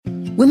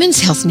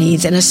Women's health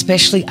needs, and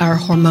especially our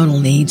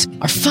hormonal needs,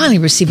 are finally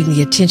receiving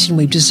the attention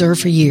we've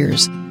deserved for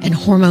years. And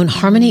Hormone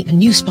Harmony, a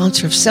new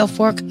sponsor of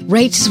SelfWork,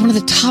 rates as one of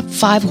the top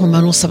 5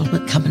 hormonal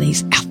supplement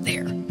companies out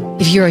there.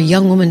 If you're a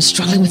young woman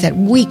struggling with that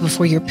week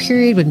before your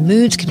period when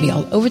moods can be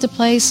all over the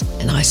place,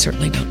 and I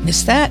certainly don't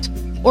miss that,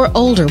 or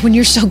older when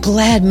you're so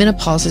glad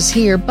menopause is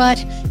here,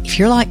 but if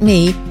you're like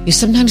me, you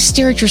sometimes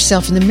stare at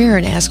yourself in the mirror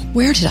and ask,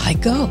 where did I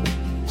go?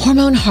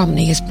 Hormone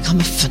Harmony has become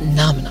a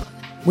phenomenon.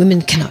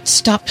 Women cannot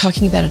stop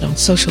talking about it on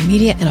social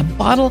media, and a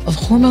bottle of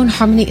Hormone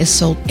Harmony is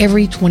sold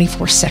every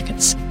 24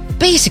 seconds.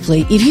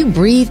 Basically, if you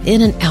breathe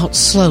in and out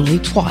slowly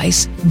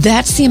twice,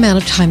 that's the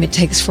amount of time it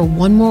takes for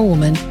one more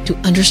woman to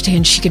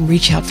understand she can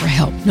reach out for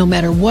help, no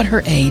matter what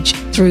her age,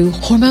 through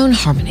Hormone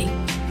Harmony.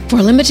 For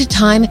a limited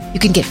time, you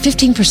can get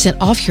 15%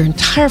 off your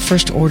entire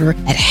first order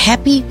at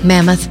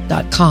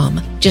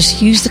happymammoth.com.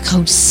 Just use the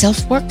code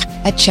SELFWORK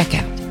at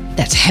checkout.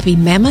 That's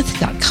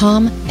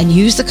happymammoth.com and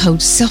use the code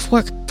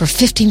SELFWORK for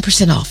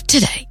 15% off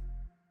today.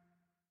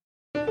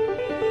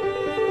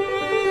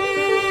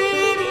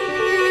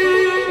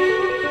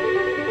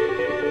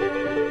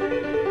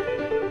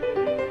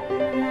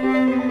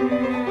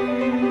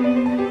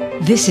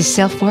 This is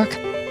SelfWork,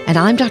 and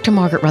I'm Dr.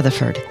 Margaret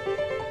Rutherford.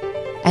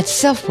 At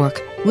SelfWork,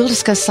 we'll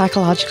discuss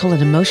psychological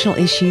and emotional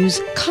issues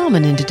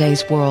common in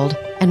today's world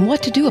and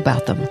what to do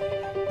about them.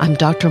 I'm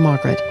Dr.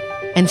 Margaret,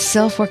 and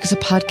SelfWork is a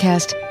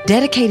podcast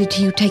dedicated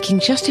to you taking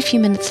just a few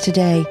minutes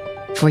today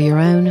for your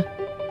own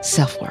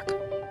self-work.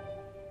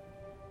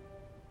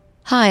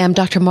 Hi, I'm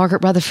Dr.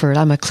 Margaret Rutherford.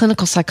 I'm a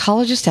clinical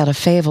psychologist out of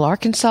Fayetteville,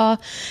 Arkansas,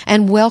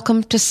 and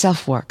welcome to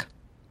SelfWork.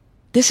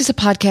 This is a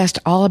podcast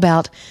all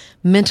about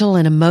mental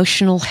and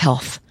emotional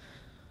health,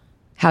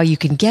 how you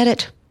can get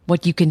it,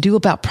 what you can do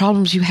about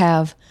problems you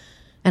have,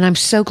 and I'm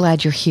so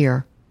glad you're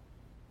here.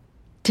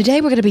 Today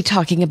we're going to be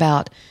talking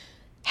about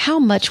how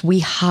much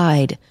we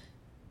hide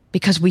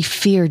because we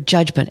fear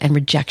judgment and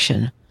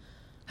rejection.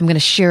 I'm going to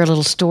share a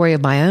little story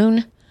of my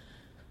own.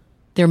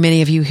 There are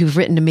many of you who've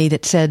written to me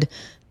that said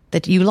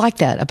that you like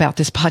that about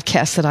this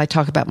podcast, that I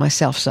talk about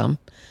myself some.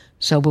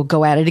 So we'll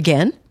go at it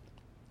again.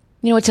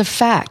 You know, it's a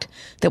fact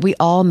that we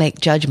all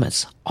make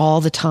judgments all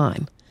the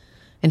time.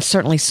 And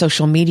certainly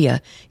social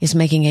media is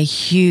making a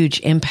huge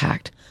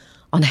impact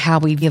on how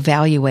we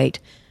evaluate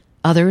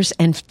others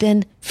and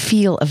then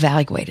feel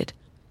evaluated.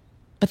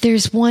 But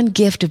there's one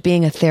gift of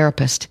being a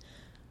therapist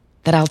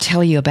that I'll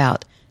tell you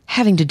about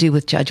having to do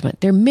with judgment.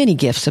 There are many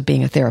gifts of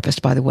being a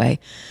therapist, by the way,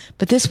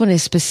 but this one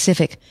is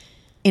specific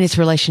in its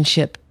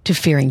relationship to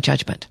fearing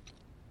judgment.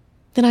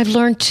 Then I've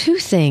learned 2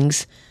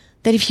 things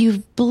that if you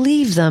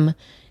believe them,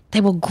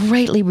 they will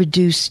greatly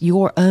reduce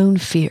your own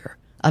fear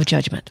of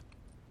judgment.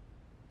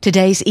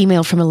 Today's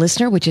email from a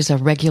listener, which is a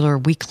regular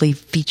weekly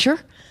feature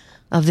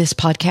of this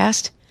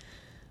podcast,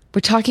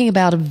 we're talking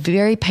about a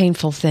very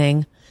painful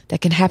thing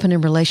that can happen in a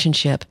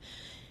relationship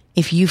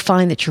if you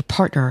find that your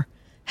partner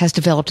has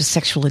developed a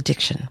sexual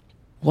addiction.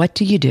 What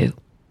do you do?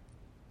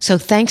 So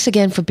thanks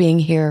again for being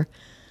here.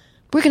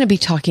 We're going to be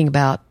talking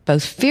about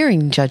both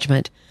fearing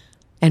judgment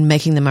and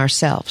making them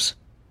ourselves.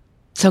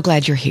 So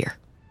glad you're here.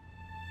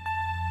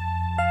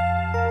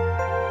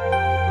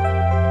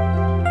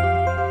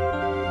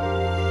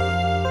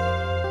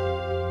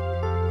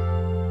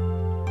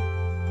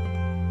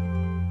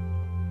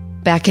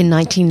 Back in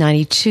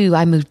 1992,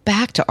 I moved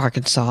back to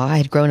Arkansas. I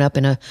had grown up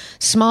in a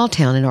small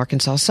town in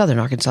Arkansas, southern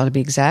Arkansas to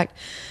be exact.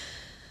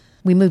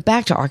 We moved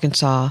back to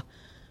Arkansas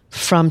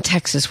from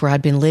Texas, where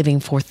I'd been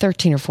living for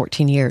 13 or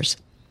 14 years.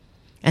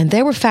 And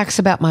there were facts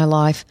about my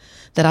life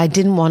that I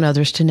didn't want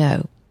others to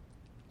know,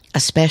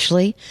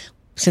 especially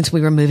since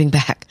we were moving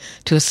back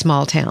to a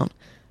small town.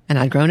 And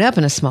I'd grown up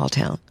in a small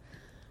town.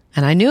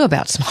 And I knew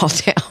about small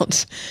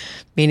towns,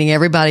 meaning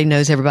everybody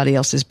knows everybody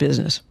else's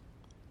business.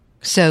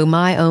 So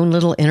my own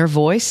little inner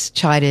voice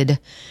chided,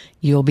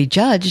 "You'll be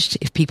judged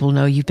if people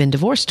know you've been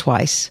divorced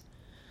twice."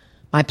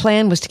 My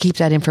plan was to keep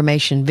that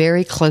information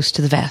very close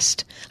to the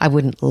vest. I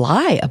wouldn't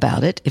lie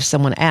about it if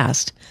someone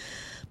asked,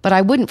 but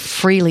I wouldn't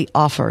freely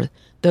offer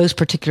those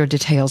particular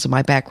details of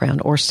my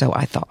background, or so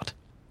I thought.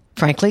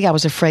 Frankly, I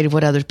was afraid of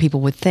what other people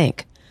would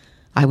think.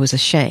 I was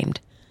ashamed.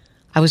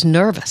 I was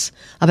nervous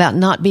about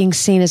not being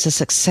seen as a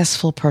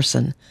successful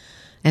person,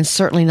 and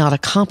certainly not a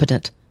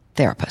competent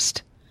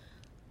therapist.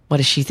 What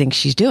does she think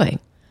she's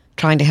doing?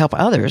 Trying to help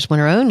others when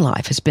her own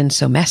life has been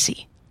so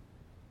messy.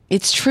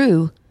 It's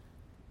true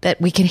that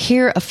we can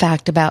hear a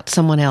fact about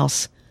someone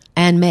else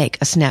and make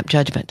a snap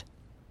judgment.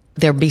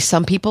 There'll be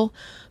some people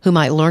who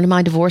might learn of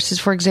my divorces,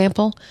 for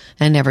example,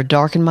 and never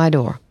darken my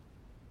door.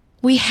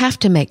 We have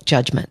to make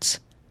judgments.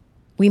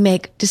 We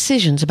make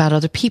decisions about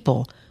other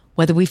people,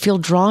 whether we feel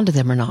drawn to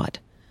them or not.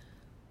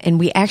 And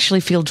we actually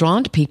feel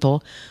drawn to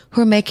people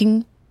who are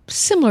making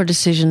similar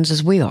decisions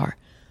as we are.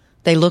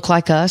 They look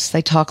like us.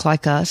 They talk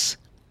like us.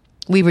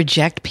 We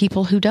reject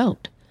people who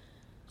don't,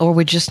 or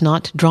we're just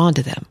not drawn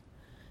to them.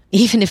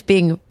 Even if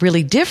being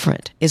really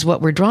different is what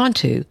we're drawn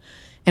to,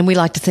 and we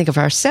like to think of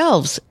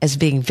ourselves as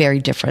being very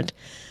different,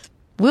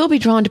 we'll be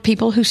drawn to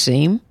people who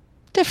seem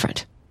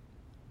different.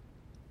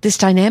 This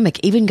dynamic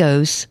even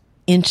goes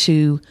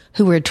into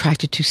who we're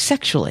attracted to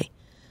sexually.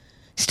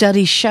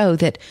 Studies show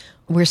that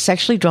we're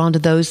sexually drawn to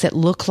those that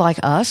look like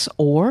us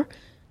or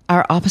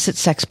our opposite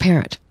sex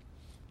parent.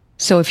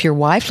 So if your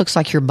wife looks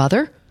like your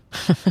mother,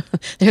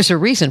 there's a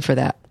reason for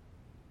that.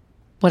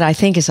 What I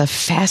think is a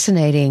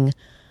fascinating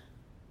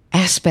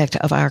aspect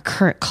of our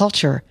current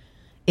culture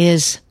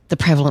is the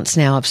prevalence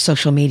now of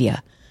social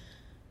media.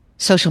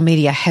 Social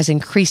media has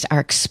increased our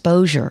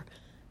exposure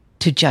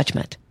to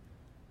judgment.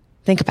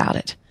 Think about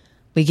it.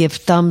 We give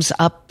thumbs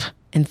up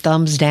and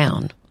thumbs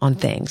down on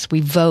things. We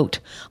vote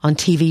on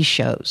TV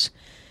shows.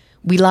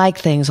 We like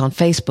things on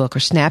Facebook or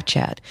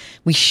Snapchat.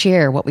 We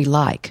share what we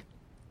like.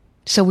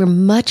 So we're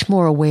much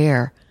more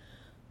aware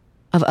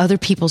of other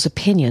people's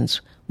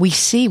opinions. We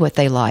see what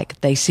they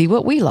like. They see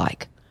what we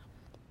like.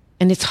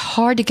 And it's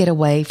hard to get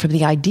away from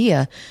the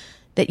idea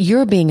that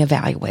you're being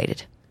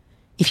evaluated.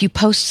 If you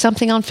post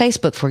something on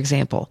Facebook, for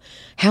example,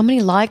 how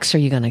many likes are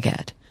you going to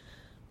get?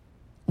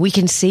 We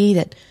can see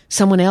that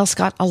someone else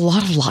got a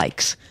lot of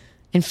likes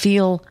and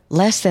feel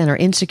less than or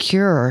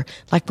insecure or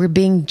like we're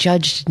being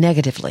judged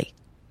negatively.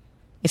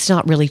 It's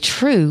not really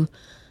true,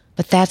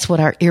 but that's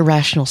what our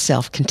irrational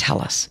self can tell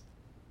us.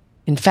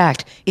 In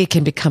fact, it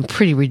can become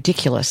pretty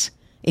ridiculous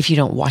if you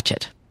don't watch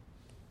it.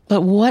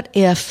 But what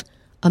if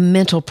a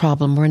mental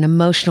problem or an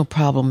emotional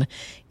problem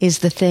is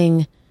the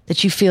thing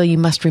that you feel you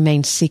must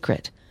remain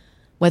secret?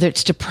 Whether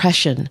it's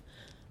depression,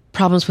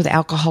 problems with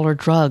alcohol or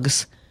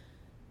drugs,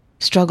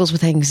 struggles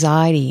with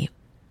anxiety,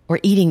 or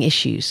eating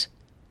issues.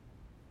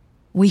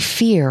 We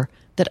fear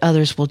that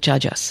others will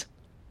judge us.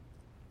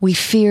 We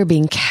fear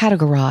being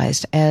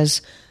categorized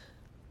as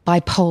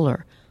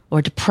bipolar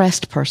or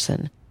depressed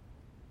person,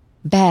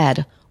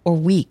 bad or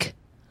weak,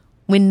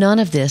 when none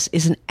of this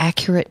is an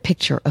accurate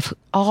picture of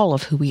all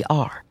of who we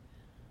are.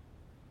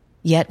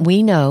 Yet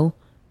we know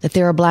that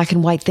there are black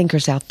and white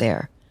thinkers out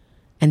there,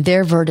 and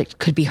their verdict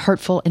could be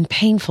hurtful and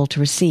painful to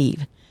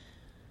receive.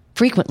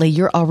 Frequently,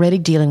 you're already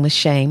dealing with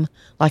shame,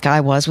 like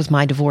I was with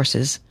my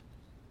divorces,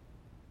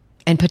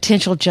 and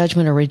potential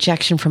judgment or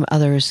rejection from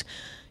others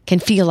can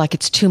feel like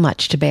it's too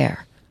much to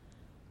bear.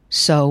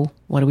 So,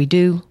 what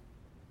do?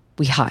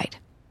 We hide.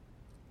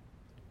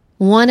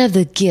 One of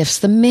the gifts,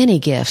 the many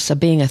gifts of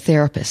being a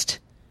therapist,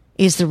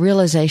 is the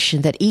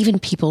realization that even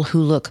people who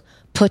look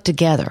put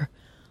together,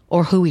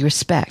 or who we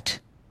respect,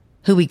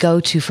 who we go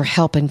to for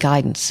help and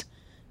guidance,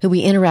 who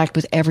we interact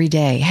with every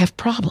day, have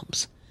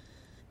problems.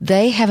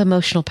 They have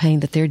emotional pain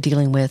that they're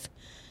dealing with.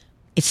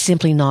 It's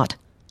simply not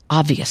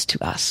obvious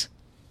to us.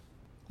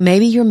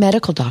 Maybe your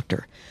medical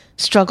doctor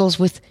struggles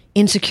with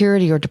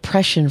insecurity or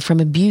depression from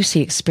abuse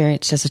he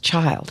experienced as a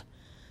child.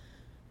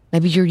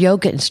 Maybe your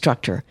yoga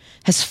instructor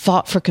has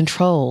fought for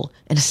control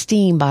and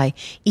esteem by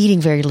eating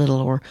very little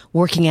or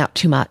working out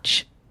too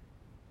much.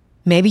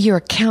 Maybe your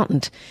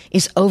accountant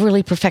is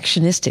overly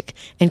perfectionistic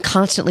and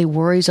constantly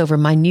worries over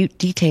minute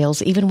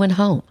details even when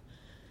home.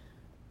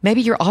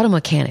 Maybe your auto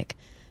mechanic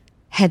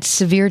had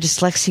severe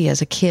dyslexia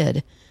as a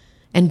kid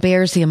and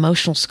bears the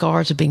emotional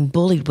scars of being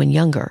bullied when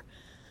younger.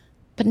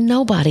 But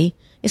nobody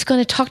is going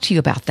to talk to you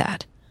about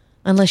that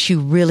unless you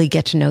really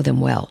get to know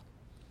them well.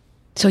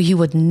 So you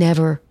would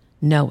never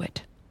know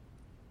it.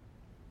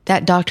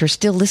 That doctor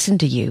still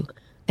listened to you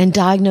and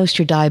diagnosed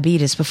your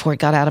diabetes before it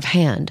got out of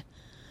hand.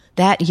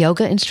 That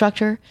yoga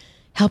instructor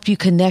helped you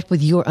connect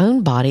with your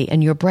own body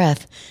and your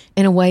breath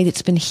in a way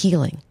that's been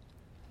healing.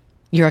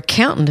 Your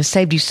accountant has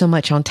saved you so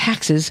much on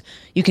taxes,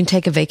 you can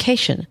take a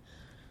vacation.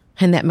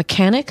 And that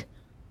mechanic,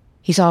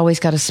 he's always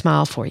got a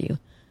smile for you,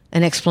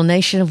 an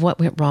explanation of what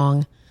went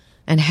wrong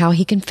and how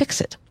he can fix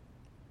it.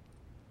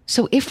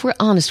 So if we're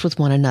honest with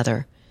one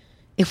another,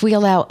 if we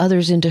allow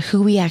others into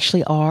who we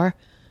actually are,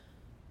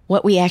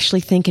 what we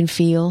actually think and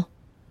feel,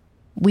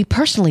 we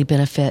personally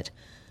benefit,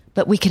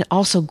 but we can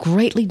also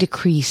greatly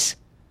decrease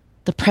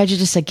the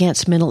prejudice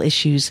against mental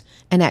issues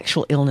and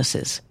actual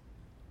illnesses.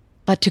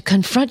 But to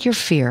confront your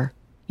fear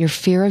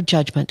of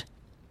judgment,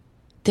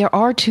 there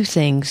are two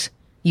things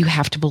you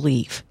have to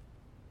believe.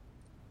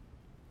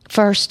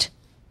 First,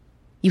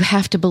 you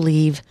have to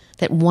believe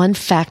that one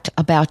fact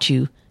about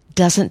you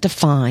doesn't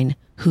define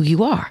who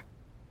you are.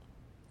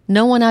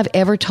 No one I've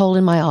ever told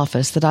in my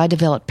office that I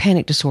developed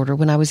panic disorder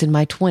when I was in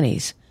my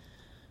 20s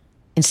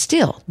and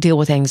still deal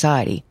with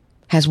anxiety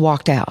has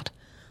walked out,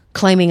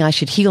 claiming I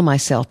should heal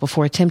myself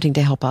before attempting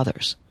to help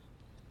others.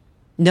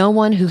 No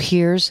one who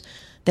hears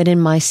that in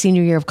my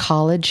senior year of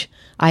college,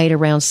 I ate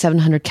around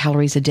 700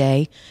 calories a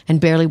day and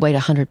barely weighed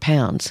 100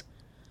 pounds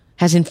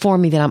has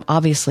informed me that I'm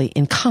obviously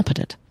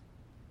incompetent.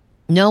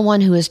 No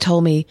one who has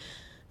told me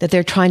that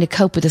they're trying to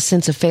cope with a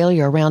sense of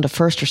failure around a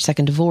first or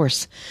second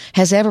divorce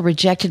has ever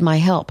rejected my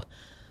help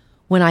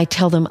when I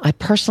tell them I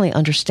personally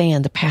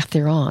understand the path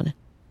they're on.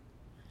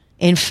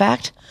 In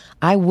fact,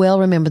 I well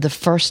remember the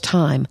first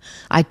time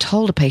I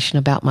told a patient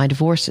about my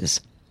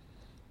divorces.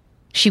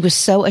 She was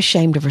so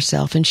ashamed of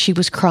herself and she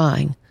was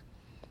crying.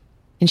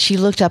 And she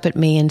looked up at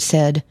me and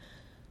said,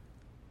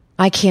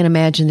 "I can't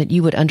imagine that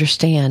you would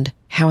understand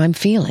how I'm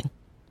feeling."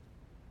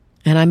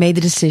 And I made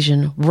the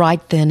decision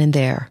right then and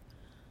there.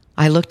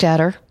 I looked at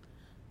her.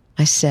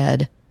 I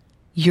said,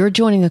 you're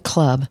joining a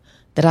club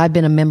that I've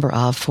been a member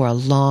of for a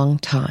long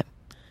time.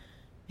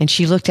 And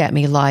she looked at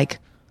me like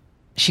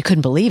she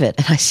couldn't believe it.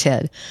 And I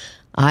said,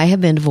 I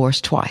have been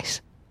divorced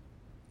twice.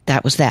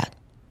 That was that.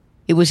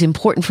 It was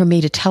important for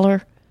me to tell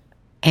her,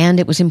 and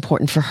it was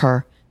important for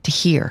her to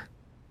hear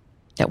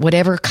that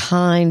whatever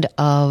kind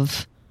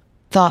of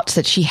thoughts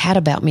that she had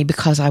about me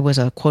because I was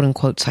a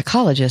quote-unquote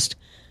psychologist,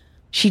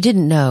 she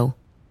didn't know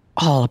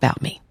all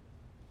about me.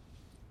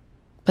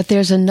 But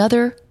there's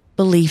another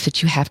belief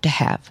that you have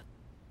to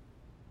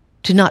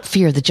not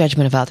fear the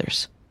judgment of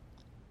others.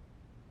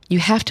 You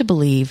have to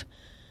believe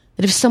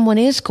that if someone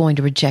is going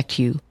to reject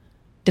you,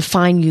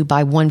 define you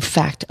by one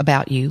fact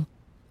about you,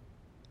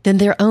 then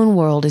their own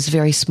world is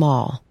very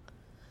small.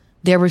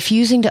 They're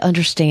refusing to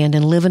understand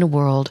and live in a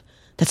world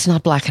that's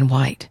not black and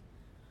white.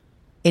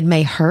 It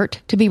may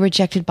hurt to be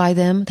rejected by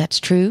them, that's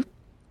true,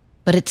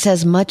 but it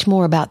says much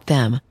more about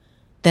them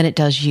than it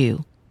does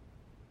you.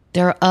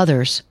 There are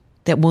others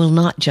that will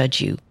not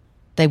judge you.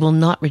 They will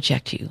not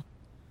reject you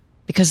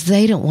because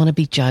they don't want to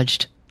be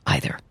judged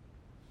either.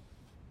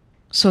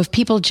 So if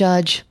people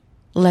judge,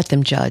 let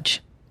them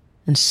judge,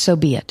 and so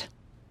be it.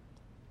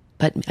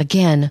 But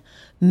again,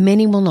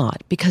 many will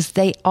not because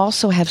they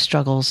also have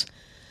struggles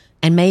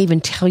and may even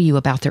tell you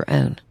about their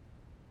own.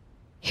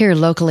 Here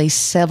locally,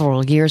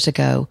 several years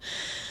ago,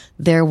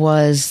 there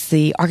was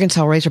the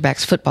Arkansas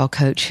Razorbacks football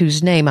coach,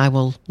 whose name I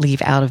will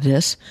leave out of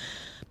this.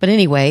 But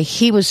anyway,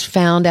 he was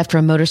found after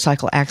a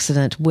motorcycle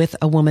accident with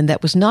a woman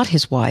that was not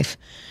his wife.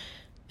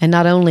 And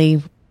not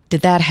only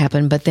did that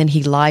happen, but then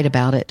he lied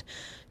about it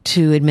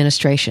to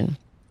administration.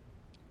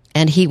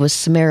 And he was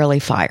summarily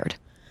fired.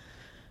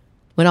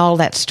 When all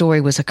that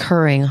story was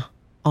occurring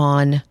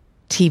on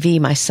TV,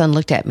 my son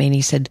looked at me and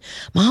he said,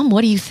 Mom,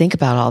 what do you think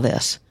about all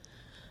this?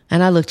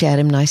 And I looked at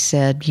him and I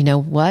said, you know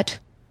what?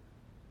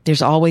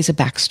 There's always a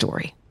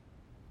backstory.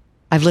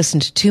 I've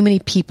listened to too many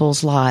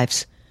people's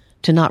lives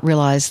to not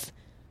realize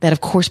that,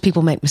 of course,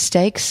 people make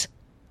mistakes.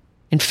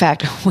 In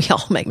fact, we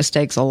all make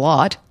mistakes a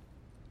lot.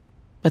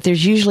 But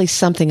there's usually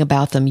something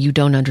about them you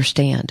don't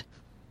understand.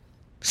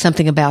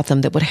 Something about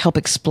them that would help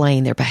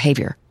explain their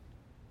behavior.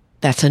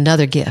 That's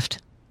another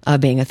gift of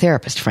being a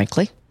therapist,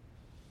 frankly.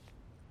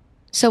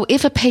 So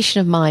if a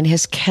patient of mine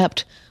has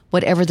kept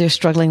whatever they're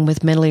struggling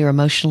with mentally or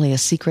emotionally a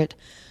secret,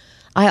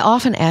 I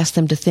often ask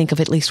them to think of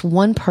at least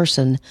one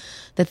person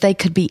that they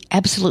could be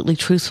absolutely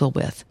truthful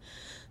with,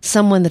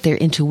 someone that their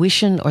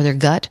intuition or their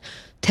gut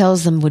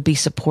tells them would be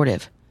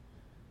supportive.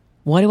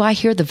 What do I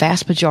hear the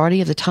vast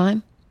majority of the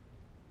time?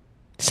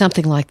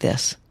 Something like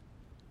this.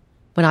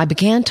 When I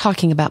began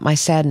talking about my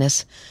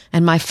sadness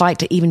and my fight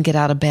to even get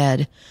out of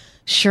bed,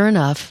 sure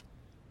enough,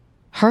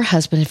 her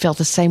husband had felt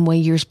the same way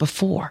years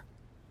before.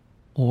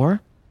 Or,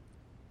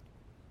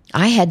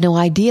 I had no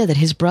idea that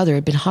his brother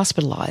had been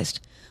hospitalized.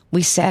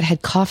 We sat,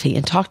 had coffee,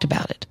 and talked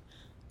about it.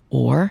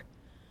 Or,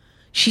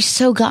 she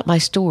so got my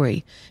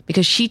story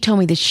because she told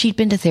me that she'd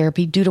been to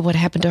therapy due to what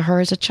happened to her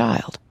as a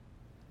child.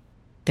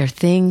 There are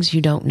things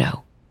you don't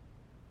know.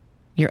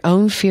 Your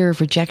own fear of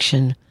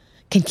rejection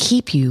can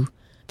keep you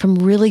from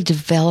really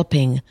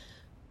developing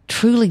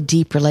truly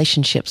deep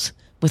relationships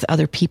with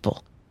other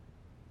people.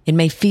 It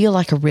may feel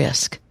like a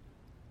risk,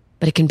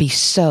 but it can be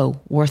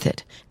so worth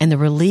it. And the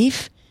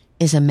relief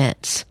is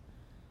immense.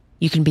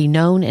 You can be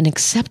known and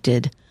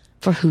accepted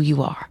for who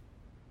you are.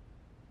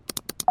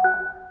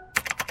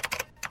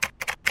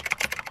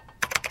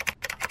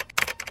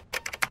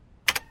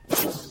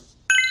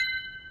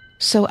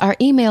 So our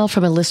email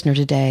from a listener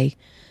today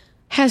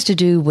has to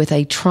do with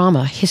a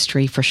trauma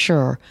history for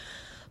sure,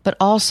 but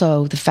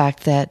also the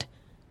fact that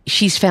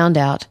she's found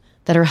out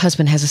that her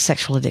husband has a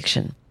sexual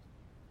addiction.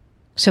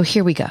 So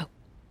here we go.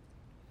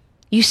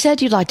 You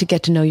said you'd like to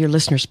get to know your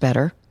listeners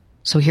better,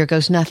 so here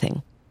goes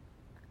nothing.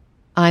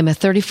 I'm a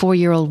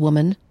 34-year-old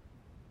woman,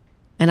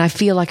 and I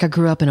feel like I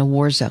grew up in a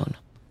war zone.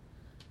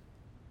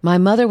 My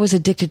mother was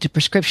addicted to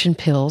prescription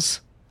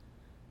pills.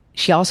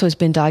 She also has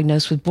been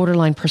diagnosed with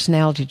borderline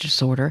personality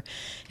disorder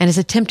and has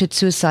attempted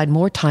suicide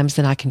more times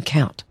than I can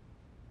count.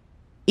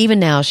 Even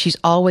now, she's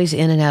always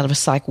in and out of a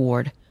psych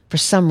ward for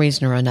some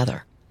reason or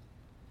another.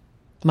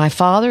 My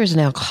father is an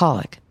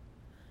alcoholic.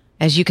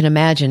 As you can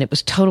imagine, it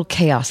was total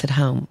chaos at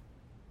home.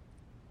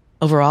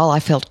 Overall, I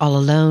felt all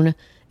alone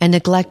and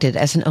neglected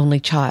as an only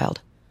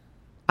child.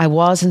 I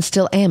was and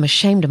still am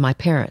ashamed of my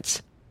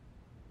parents.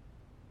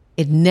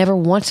 It never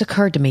once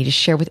occurred to me to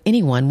share with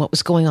anyone what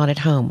was going on at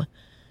home.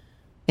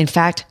 In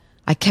fact,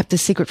 I kept the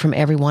secret from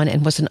everyone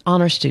and was an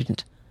honor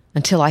student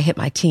until I hit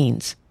my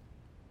teens.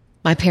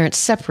 My parents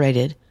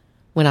separated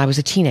when I was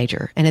a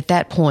teenager, and at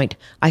that point,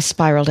 I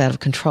spiraled out of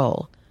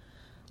control.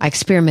 I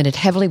experimented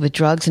heavily with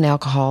drugs and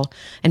alcohol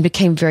and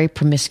became very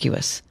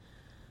promiscuous.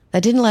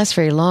 That didn't last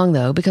very long,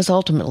 though, because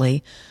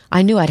ultimately,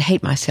 I knew I'd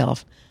hate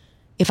myself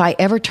if I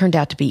ever turned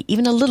out to be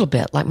even a little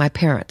bit like my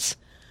parents.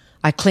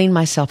 I cleaned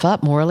myself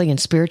up morally and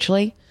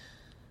spiritually,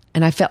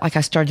 and I felt like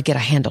I started to get a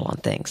handle on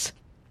things.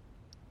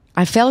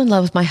 I fell in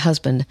love with my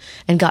husband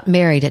and got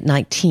married at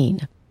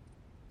 19.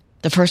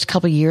 The first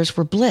couple of years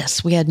were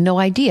bliss. We had no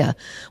idea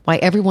why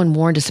everyone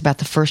warned us about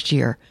the first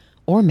year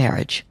or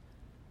marriage.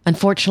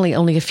 Unfortunately,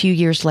 only a few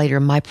years later,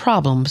 my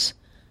problems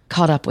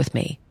caught up with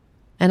me,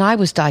 and I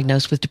was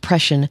diagnosed with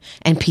depression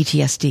and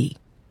PTSD.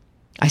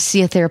 I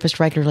see a therapist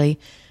regularly,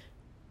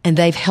 and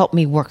they've helped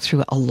me work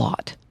through a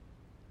lot.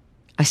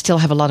 I still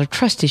have a lot of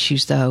trust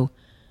issues, though,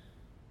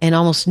 and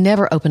almost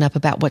never open up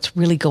about what's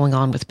really going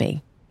on with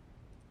me.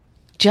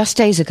 Just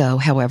days ago,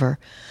 however,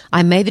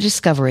 I made the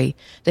discovery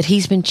that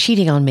he's been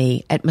cheating on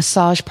me at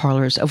massage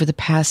parlors over the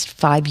past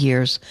 5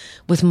 years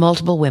with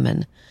multiple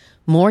women,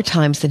 more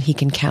times than he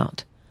can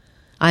count.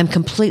 I'm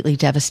completely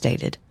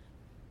devastated.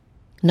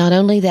 Not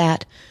only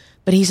that,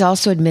 but he's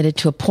also admitted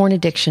to a porn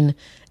addiction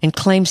and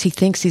claims he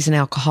thinks he's an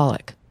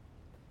alcoholic.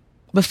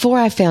 Before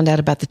I found out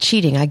about the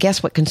cheating, I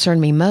guess what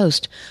concerned me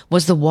most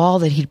was the wall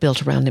that he'd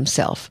built around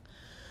himself.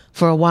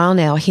 For a while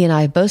now, he and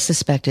I have both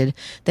suspected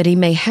that he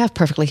may have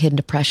perfectly hidden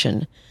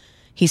depression.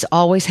 He's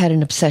always had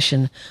an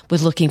obsession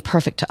with looking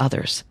perfect to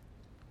others.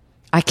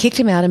 I kicked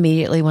him out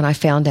immediately when I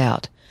found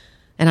out,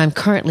 and I'm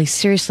currently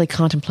seriously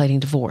contemplating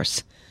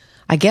divorce.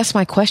 I guess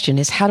my question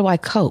is, how do I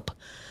cope?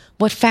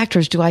 What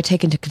factors do I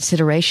take into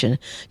consideration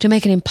to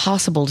make an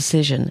impossible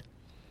decision?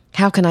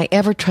 How can I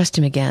ever trust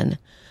him again?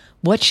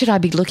 What should I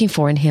be looking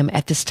for in him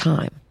at this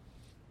time?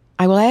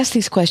 I will ask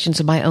these questions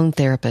of my own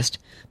therapist,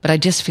 but I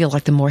just feel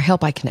like the more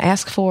help I can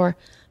ask for,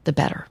 the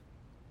better.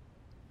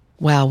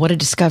 Wow, what a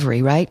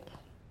discovery, right?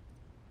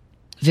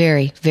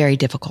 Very, very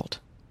difficult.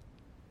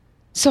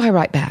 So I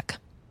write back.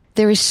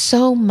 There is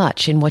so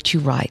much in what you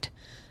write,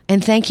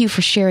 and thank you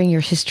for sharing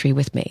your history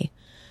with me.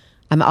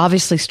 I'm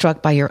obviously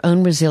struck by your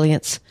own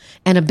resilience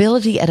and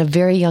ability at a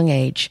very young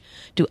age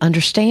to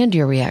understand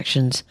your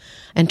reactions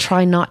and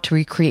try not to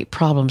recreate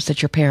problems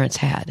that your parents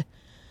had.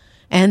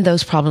 And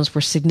those problems were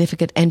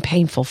significant and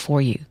painful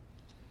for you.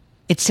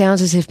 It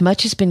sounds as if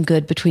much has been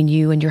good between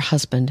you and your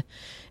husband,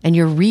 and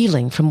you're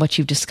reeling from what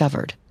you've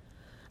discovered.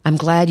 I'm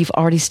glad you've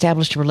already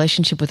established a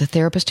relationship with a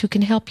therapist who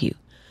can help you.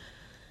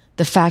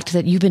 The fact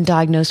that you've been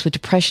diagnosed with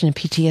depression and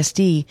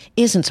PTSD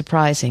isn't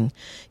surprising,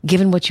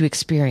 given what you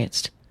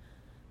experienced.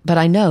 But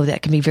I know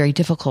that can be very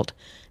difficult,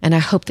 and I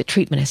hope that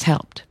treatment has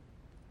helped.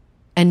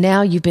 And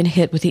now you've been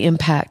hit with the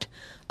impact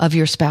of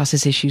your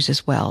spouse's issues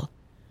as well.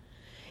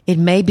 It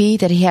may be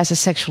that he has a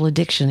sexual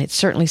addiction. It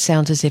certainly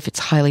sounds as if it's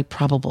highly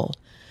probable.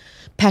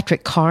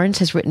 Patrick Carnes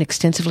has written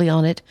extensively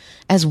on it,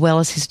 as well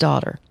as his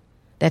daughter.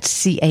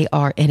 That's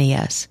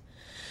Carnes.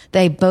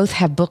 They both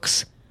have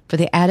books for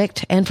the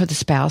addict and for the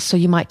spouse, so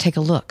you might take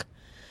a look.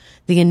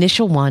 The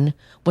initial one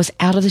was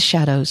Out of the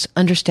Shadows,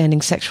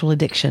 Understanding Sexual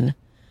Addiction,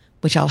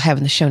 which I'll have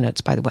in the show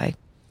notes, by the way.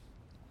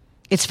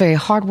 It's very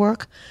hard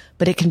work,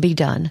 but it can be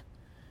done.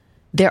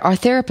 There are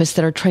therapists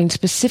that are trained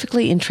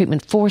specifically in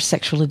treatment for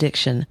sexual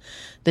addiction.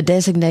 The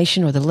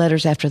designation, or the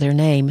letters after their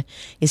name,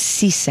 is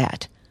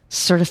CSAT,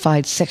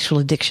 Certified Sexual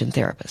Addiction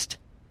Therapist.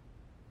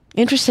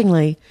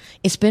 Interestingly,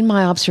 it's been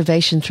my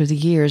observation through the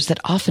years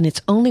that often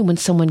it's only when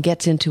someone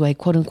gets into a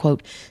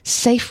quote-unquote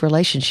safe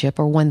relationship,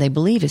 or one they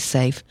believe is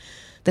safe,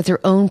 that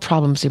their own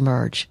problems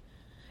emerge.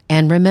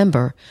 And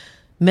remember,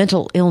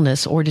 mental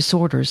illness or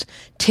disorders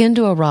tend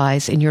to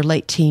arise in your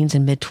late teens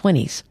and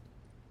mid-20s.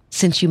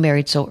 Since you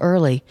married so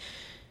early,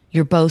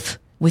 you're both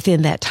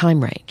within that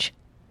time range.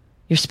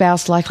 Your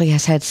spouse likely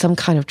has had some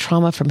kind of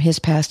trauma from his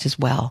past as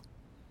well,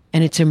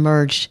 and it's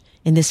emerged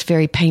in this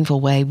very painful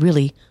way,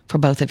 really, for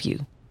both of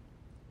you.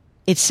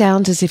 It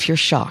sounds as if you're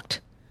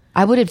shocked.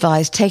 I would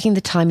advise taking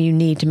the time you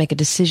need to make a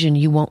decision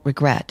you won't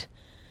regret.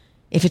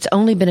 If it's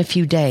only been a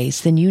few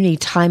days, then you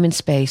need time and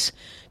space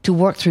to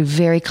work through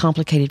very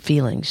complicated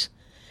feelings.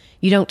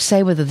 You don't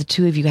say whether the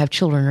two of you have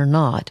children or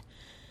not.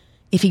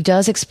 If he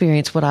does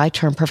experience what I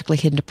term perfectly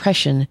hidden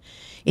depression,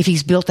 if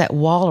he's built that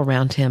wall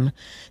around him,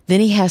 then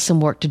he has some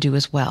work to do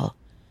as well.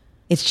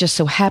 It just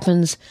so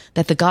happens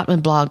that the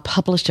Gottman blog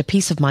published a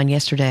piece of mine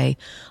yesterday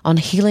on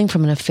healing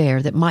from an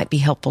affair that might be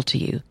helpful to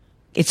you.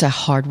 It's a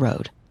hard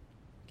road.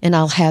 And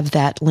I'll have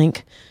that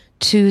link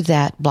to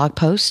that blog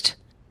post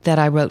that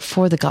I wrote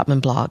for the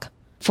Gottman blog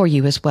for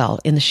you as well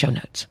in the show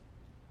notes.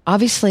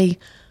 Obviously,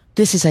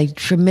 this is a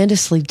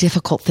tremendously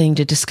difficult thing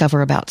to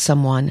discover about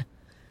someone.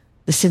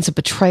 The sense of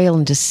betrayal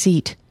and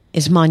deceit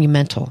is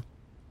monumental.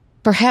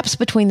 Perhaps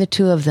between the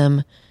two of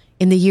them,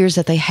 in the years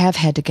that they have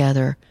had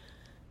together,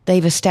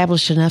 they've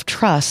established enough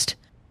trust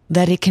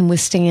that it can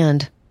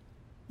withstand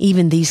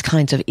even these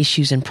kinds of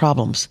issues and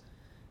problems.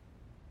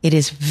 It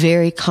is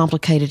very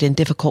complicated and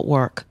difficult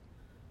work,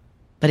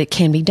 but it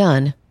can be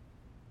done.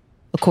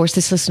 Of course,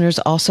 this listener is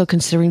also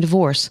considering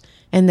divorce,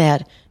 and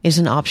that is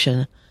an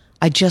option.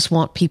 I just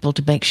want people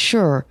to make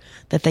sure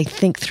that they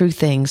think through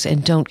things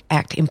and don't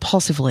act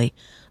impulsively,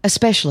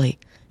 especially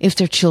if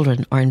their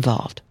children are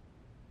involved.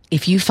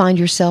 If you find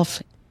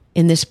yourself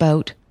in this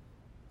boat,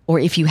 or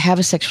if you have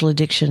a sexual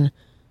addiction,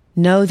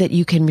 know that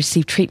you can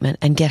receive treatment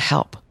and get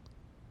help.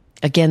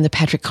 Again, the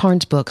Patrick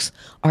Carnes books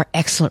are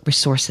excellent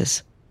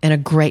resources and a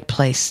great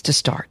place to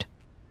start.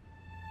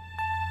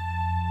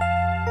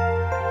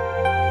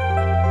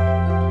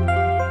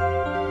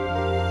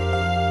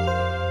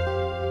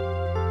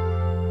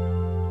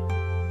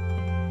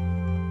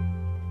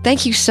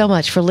 Thank you so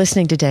much for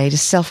listening today to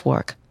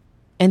SelfWork.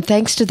 And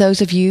thanks to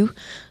those of you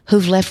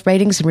who've left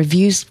ratings and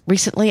reviews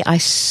recently. I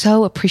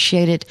so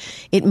appreciate it.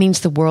 It means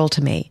the world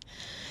to me.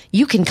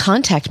 You can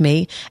contact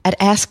me at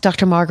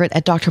askdrmargaret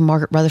at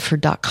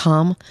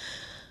drmargaretrutherford.com.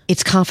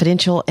 It's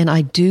confidential, and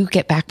I do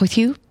get back with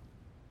you.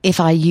 If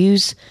I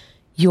use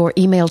your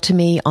email to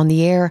me on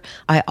the air,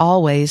 I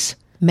always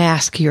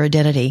mask your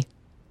identity.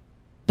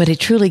 But it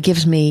truly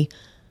gives me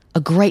a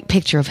great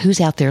picture of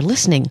who's out there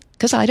listening,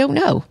 because I don't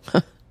know.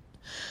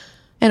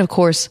 And of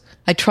course,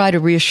 I try to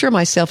reassure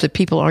myself that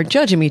people aren't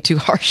judging me too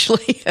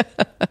harshly.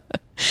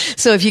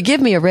 So if you give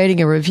me a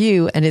rating or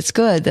review and it's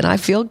good, then I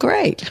feel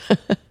great.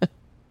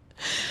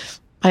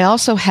 I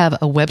also have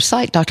a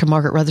website,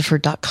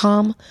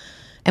 drmargaretrutherford.com,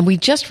 and we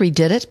just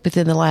redid it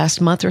within the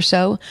last month or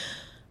so.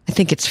 I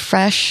think it's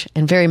fresh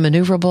and very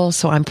maneuverable,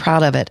 so I'm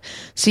proud of it.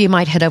 So you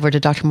might head over to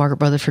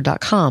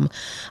drmargaretrutherford.com.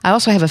 I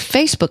also have a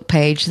Facebook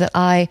page that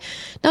I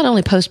not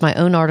only post my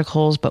own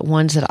articles, but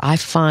ones that I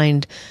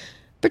find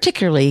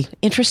particularly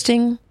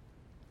interesting,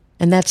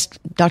 and that's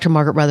Dr.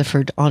 Margaret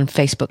Rutherford on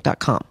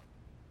Facebook.com.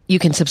 You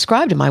can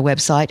subscribe to my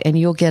website, and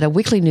you'll get a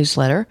weekly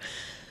newsletter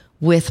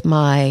with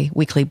my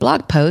weekly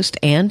blog post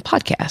and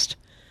podcast.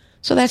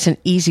 So that's an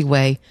easy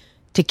way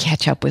to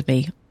catch up with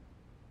me.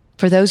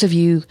 For those of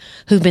you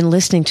who've been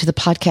listening to the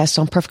podcast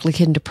on Perfectly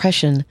Hidden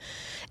Depression,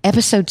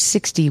 episode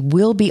 60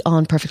 will be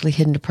on Perfectly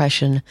Hidden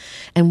Depression,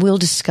 and we'll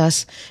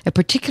discuss a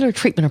particular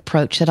treatment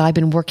approach that I've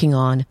been working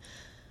on,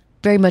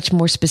 very much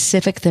more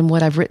specific than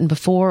what I've written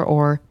before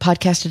or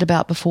podcasted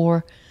about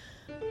before.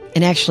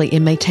 And actually,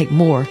 it may take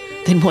more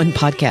than one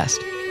podcast.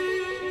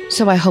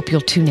 So I hope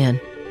you'll tune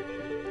in.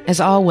 As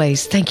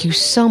always, thank you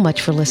so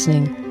much for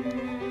listening.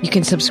 You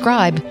can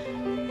subscribe,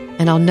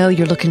 and I'll know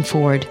you're looking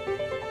forward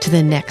to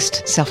the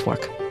next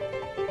SelfWork.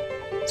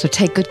 So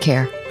take good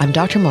care. I'm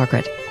Dr.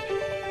 Margaret.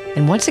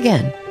 And once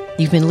again,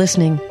 you've been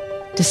listening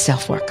to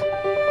SelfWork.